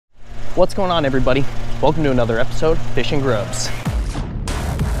What's going on, everybody? Welcome to another episode of Fish and Grubs.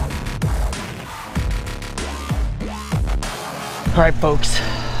 All right, folks,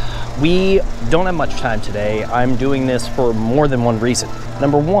 we don't have much time today. I'm doing this for more than one reason.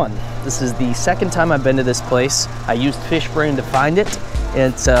 Number one, this is the second time I've been to this place. I used fish brain to find it.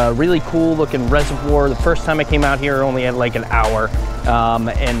 It's a really cool looking reservoir. The first time I came out here, I only had like an hour,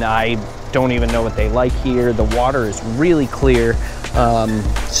 and I don't even know what they like here. The water is really clear.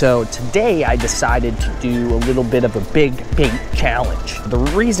 So today I decided to do a little bit of a big bait challenge. The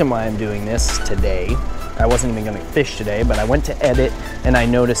reason why I'm doing this today, I wasn't even gonna fish today, but I went to edit and I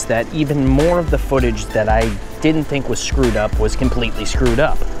noticed that even more of the footage that I didn't think was screwed up was completely screwed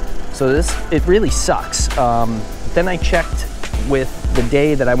up. So it really sucks. Then I checked with the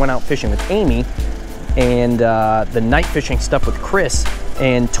day that I went out fishing with Amy and the night fishing stuff with Chris,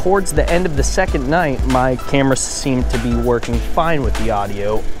 and towards the end of the second night, my camera seemed to be working fine with the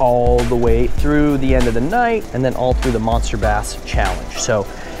audio all the way through the end of the night and then all through the Monster Bass Challenge. So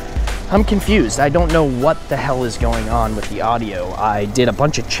I'm confused. I don't know what the hell is going on with the audio. I did a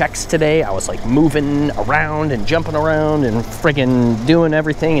bunch of checks today. I was like moving around and jumping around and friggin' doing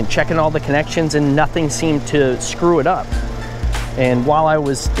everything and checking all the connections, and nothing seemed to screw it up. And while I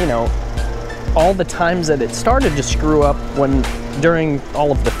was, all the times that it started to screw up during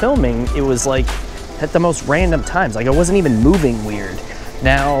all of the filming, it was like at the most random times. Like I wasn't even moving weird.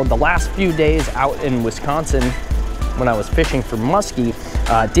 Now, the last few days out in Wisconsin, when I was fishing for muskie,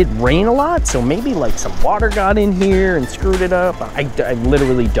 it did rain a lot, so maybe like some water got in here and screwed it up. I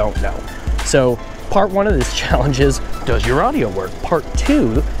literally don't know. So part one of this challenge is, does your audio work? Part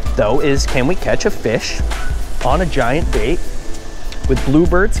two, though, is can we catch a fish on a giant bait with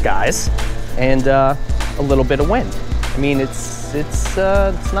bluebird skies and a little bit of wind? I mean, it's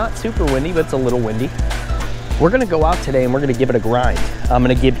not super windy, but it's a little windy. We're gonna go out today and we're gonna give it a grind. I'm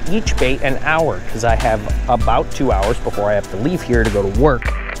gonna give each bait an hour because I have about 2 hours before I have to leave here to go to work.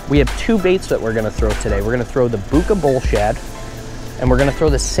 We have two baits that we're gonna throw today. We're gonna throw the bucca bullshad and we're gonna throw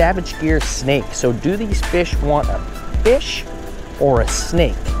the Savage Gear snake. So do these fish want a fish or a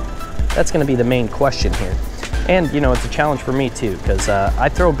snake? That's gonna be the main question here. And it's a challenge for me too, because I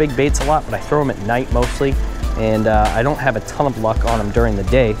throw big baits a lot, but I throw them at night mostly. And I don't have a ton of luck on them during the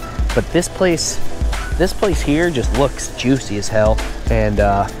day, but this place here just looks juicy as hell. And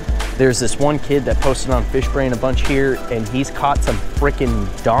there's this one kid that posted on Fishbrain a bunch here, and he's caught some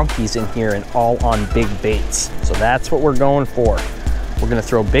freaking donkeys in here and all on big baits. So that's what we're going for. We're gonna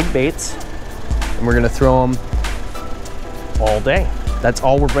throw big baits and we're gonna throw them all day. That's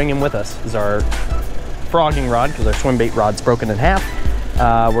all we're bringing with us is our frogging rod, because our swim bait rod's broken in half.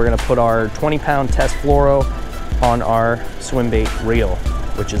 We're gonna put our 20-pound test fluoro on our swim bait reel,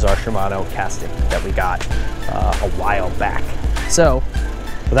 which is our Shimano casting that we got a while back. So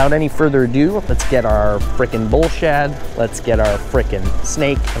without any further ado, let's get our frickin' bullshad, let's get our frickin'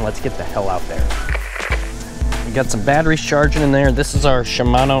 snake, and let's get the hell out there. We got some batteries charging in there. This is our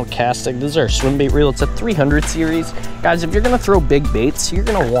Shimano casting. This is our swim bait reel. It's a 300 series. Guys, if you're gonna throw big baits, you're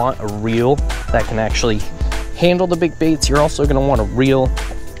gonna want a reel that can actually handle the big baits. You're also gonna want a reel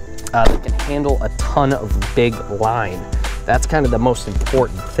that can handle a ton of big line. That's kind of the most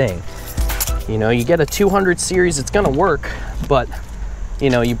important thing. You get a 200 series, it's gonna work, but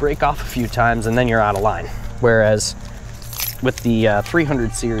you break off a few times and then you're out of line. Whereas with the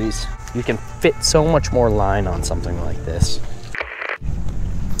 300 series, you can fit so much more line on something like this.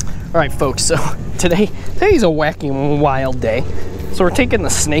 All right, folks, so today's a wacky, wild day. So we're taking the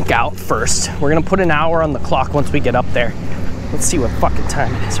snake out first. We're gonna put an hour on the clock once we get up there. Let's see what fucking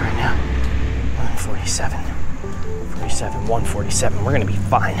time it is right now. 1:47. We're gonna be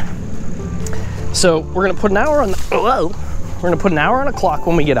fine. So we're gonna put an hour on the clock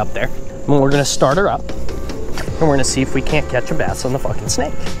when we get up there. And we're gonna start her up, and we're gonna see if we can't catch a bass on the fucking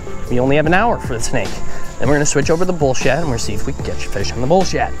snake. We only have an hour for the snake. Then we're gonna switch over to the bullshad, and we're gonna see if we can catch a fish on the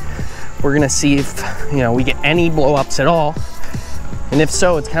bullshad. We're gonna see if we get any blow ups at all. And if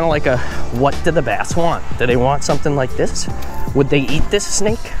so, it's kind of like what do the bass want? Do they want something like this? Would they eat this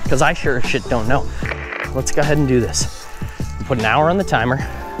snake? Because I sure as shit don't know. Let's go ahead and do this. Put an hour on the timer.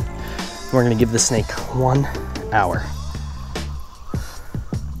 We're gonna give the snake 1 hour.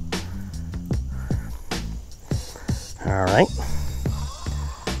 All right.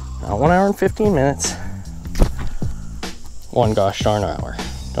 Now 1 hour and 15 minutes. One gosh darn hour.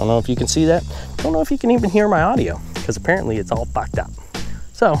 Don't know if you can see that. Don't know if you can even hear my audio, because apparently it's all fucked up.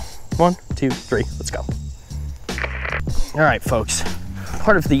 So 1, 2, 3, let's go. All right, folks.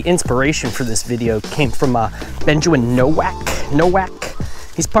 Part of the inspiration for this video came from Benjamin Nowak.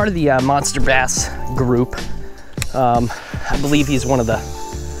 He's part of the Monster Bass group. I believe he's one of the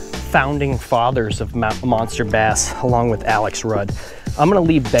founding fathers of monster bass, along with Alex Rudd. I'm gonna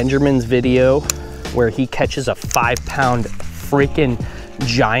leave Benjamin's video where he catches a 5-pound freaking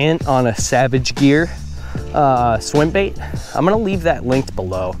giant on a Savage Gear swim bait. I'm gonna leave that linked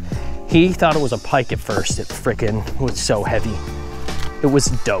below. He thought it was a pike at first. It freaking was so heavy. It was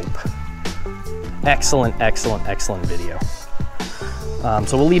dope. Excellent, excellent, excellent video.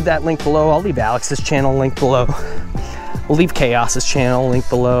 So we'll leave that link below. I'll leave Alex's channel linked below. We'll leave Chaos's channel linked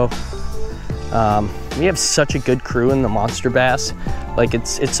below. We have such a good crew in the monster bass. Like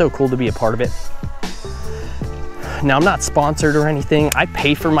it's so cool to be a part of it. Now, I'm not sponsored or anything. I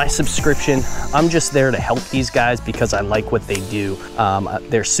pay for my subscription. I'm just there to help these guys because I like what they do.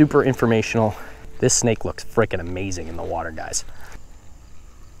 They're super informational. This snake looks freaking amazing in the water, guys.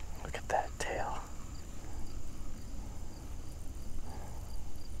 Look at that tail.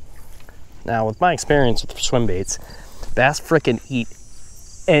 Now, with my experience with swim baits, bass freaking eat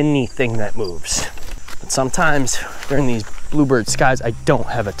anything that moves. But sometimes during these bluebird skies, I don't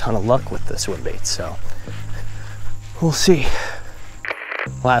have a ton of luck with the swim baits, so we'll see.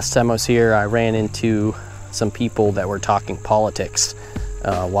 Last time I was here, I ran into some people that were talking politics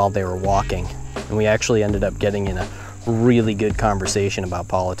while they were walking. And we actually ended up getting in a really good conversation about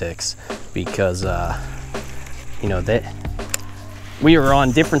politics because, you know, we were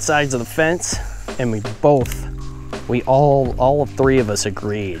on different sides of the fence and all three of us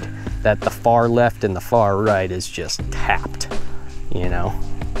agreed that the far left and the far right is just tapped, you know,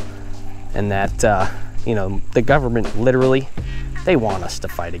 and that, you know, the government literally, they want us to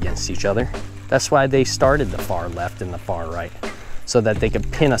fight against each other. That's why they started the far left and the far right, so that they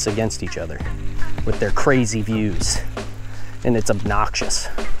could pin us against each other with their crazy views. And it's obnoxious.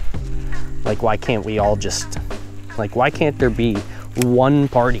 Like, why can't we all just, like, why can't there be one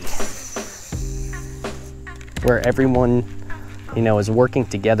party where everyone, you know, is working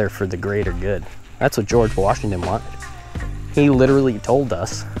together for the greater good? That's what George Washington wanted. He literally told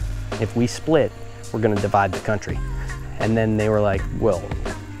us, if we split, we're gonna divide the country. And then they were like, well,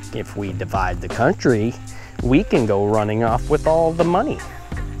 if we divide the country, we can go running off with all the money.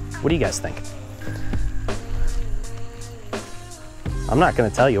 What do you guys think? I'm not gonna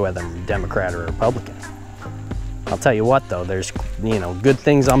tell you whether I'm Democrat or Republican. I'll tell you what though, there's, you know, good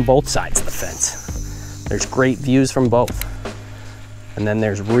things on both sides of the fence. There's great views from both. And then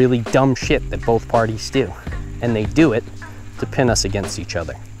there's really dumb shit that both parties do. And they do it to pin us against each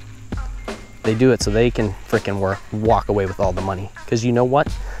other. They do it so they can freaking walk away with all the money. Because you know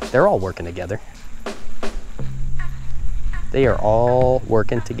what? They're all working together. They are all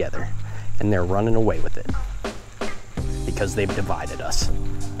working together. And they're running away with it. Because they've divided us.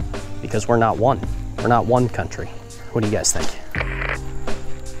 Because we're not one. We're not one country. What do you guys think?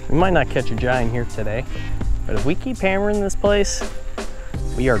 We might not catch a giant here today. But if we keep hammering this place,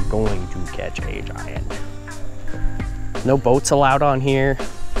 we are going to catch a giant. No boats allowed on here.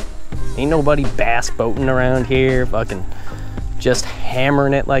 Ain't nobody bass boating around here, fucking just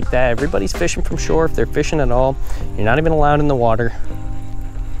hammering it like that. Everybody's fishing from shore if they're fishing at all. You're not even allowed in the water.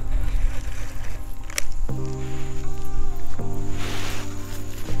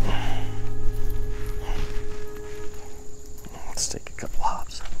 Let's take a couple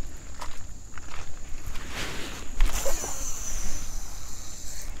hops.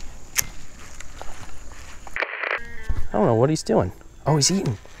 I don't know what he's doing. Oh, he's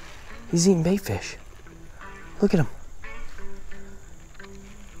eating. He's eating bait fish. Look at him.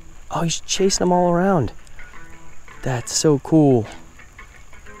 Oh, he's chasing them all around. That's so cool.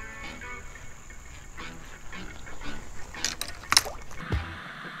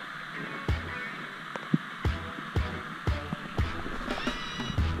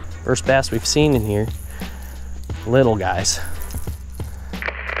 First bass we've seen in here. Little guys.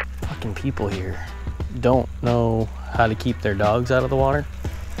 Fucking people here don't know how to keep their dogs out of the water.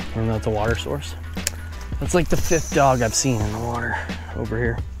 Even though it's a water source. That's like the 5th dog I've seen in the water over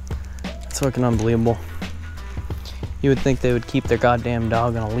here. It's fucking unbelievable. You would think they would keep their goddamn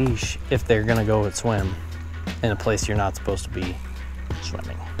dog on a leash if they're gonna go and swim in a place you're not supposed to be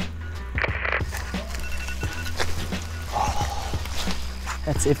swimming. Oh,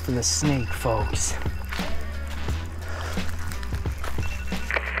 that's it for the snake, folks.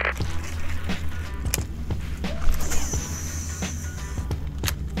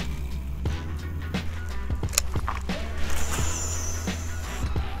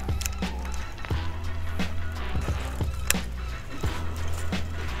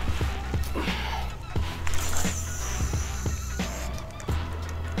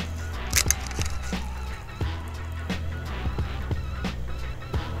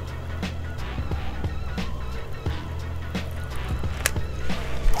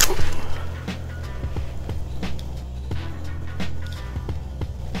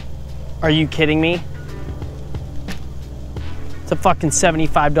 Are you kidding me? It's a fucking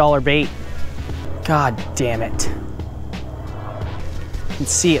 $75 bait. God damn it. You can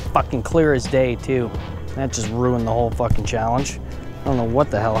see it fucking clear as day too. That just ruined the whole fucking challenge. I don't know what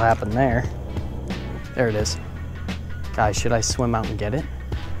the hell happened there. There it is. Guys, should I swim out and get it?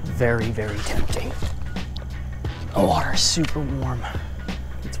 Very, very tempting. The water is super warm.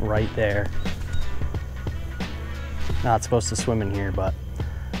 It's right there. Not supposed to swim in here, but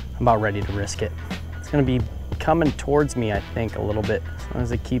I'm about ready to risk it. It's gonna be coming towards me, I think, a little bit. As long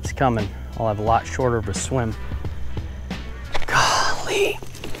as it keeps coming, I'll have a lot shorter of a swim. Golly,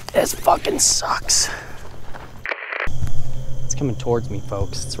 this fucking sucks. It's coming towards me,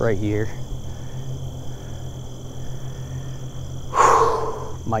 folks. It's right here.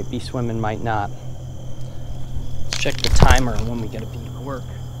 Whew. Might be swimming, might not. Let's check the timer on when we gotta be to work.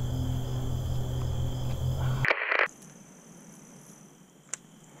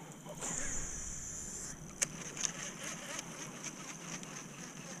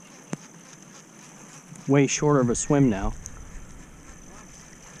 Way shorter of a swim now.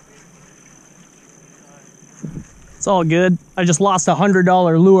 It's all good. I just lost a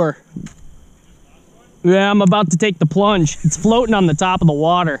 $100 lure. Yeah, I'm about to take the plunge. It's floating on the top of the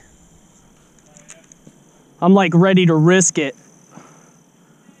water. I'm like ready to risk it.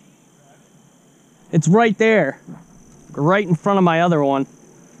 It's right there, right in front of my other one.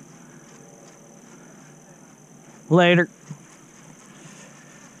 Later.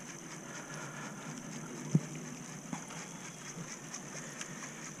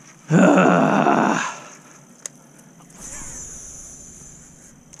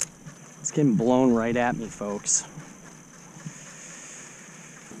 It's getting blown right at me, folks. I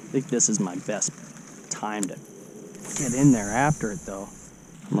think this is my best time to get in there after it, though.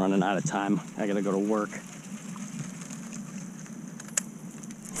 I'm running out of time. I gotta go to work.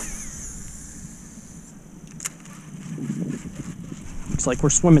 Looks like we're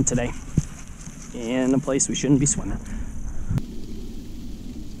swimming today in a place we shouldn't be swimming.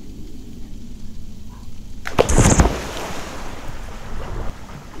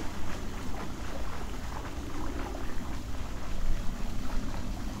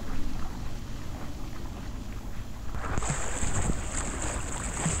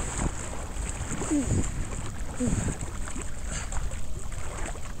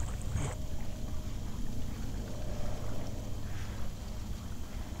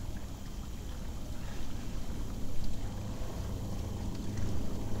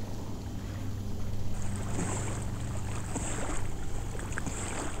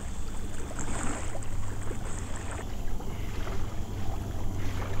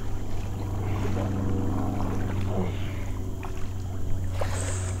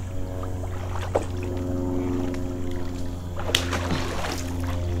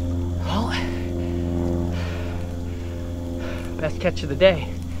 Best catch of the day.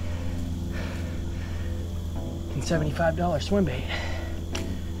 And $75 swim bait.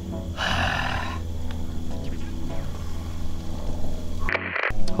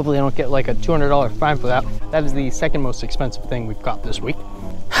 Hopefully I don't get like a $200 fine for that. That is the second most expensive thing we've caught this week.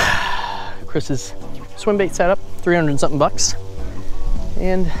 Chris's swim bait setup, 300 and something bucks.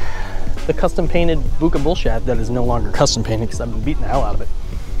 And the custom painted bucca bullshad that is no longer custom painted because I've been beating the hell out of it.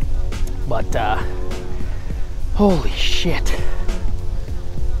 But holy shit.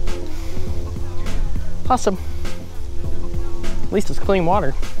 Awesome. At least it's clean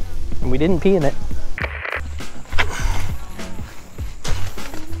water and we didn't pee in it.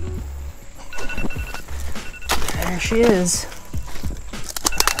 There she is.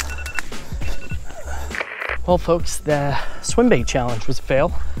 Well, folks, the swim bait challenge was a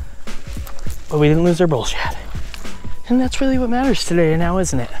fail, but we didn't lose our bullshad. And that's really what matters today now,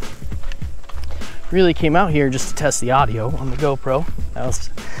 isn't it? Really came out here just to test the audio on the GoPro. That was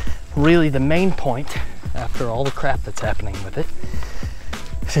really the main point after all the crap that's happening with it,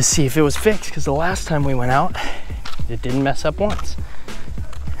 to see if it was fixed, because the last time we went out, it didn't mess up once.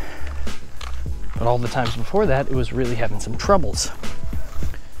 But all the times before that, it was really having some troubles.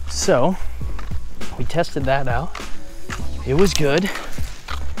 So we tested that out. It was good.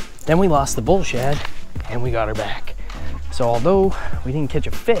 Then we lost the bullshad and we got her back. So although we didn't catch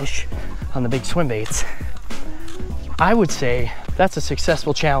a fish on the big swim baits, I would say that's a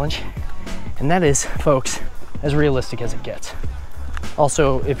successful challenge. And that is, folks, as realistic as it gets.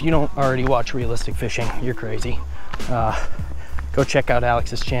 Also, if you don't already watch realistic fishing, you're crazy. Go check out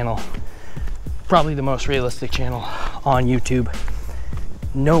Alex's channel. Probably the most realistic channel on YouTube.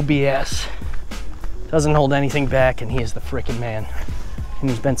 No BS. Doesn't hold anything back, and he is the frickin' man.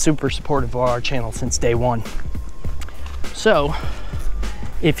 And he's been super supportive of our channel since day one. So,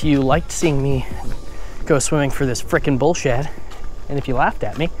 If you liked seeing me go swimming for this frickin' bullshad, and if you laughed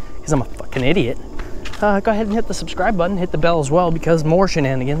at me, because I'm a fucking idiot, go ahead and hit the subscribe button, hit the bell as well, because more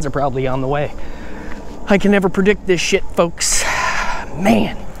shenanigans are probably on the way. I can never predict this shit, folks.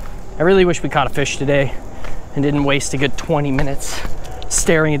 Man, I really wish we caught a fish today and didn't waste a good 20 minutes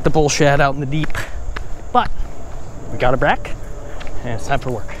staring at the bullshad out in the deep. But we got it back, and it's time for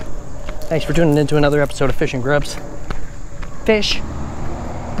work. Thanks for tuning in to another episode of Fish and Grubs. Fish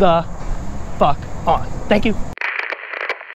the fuck on. Thank you.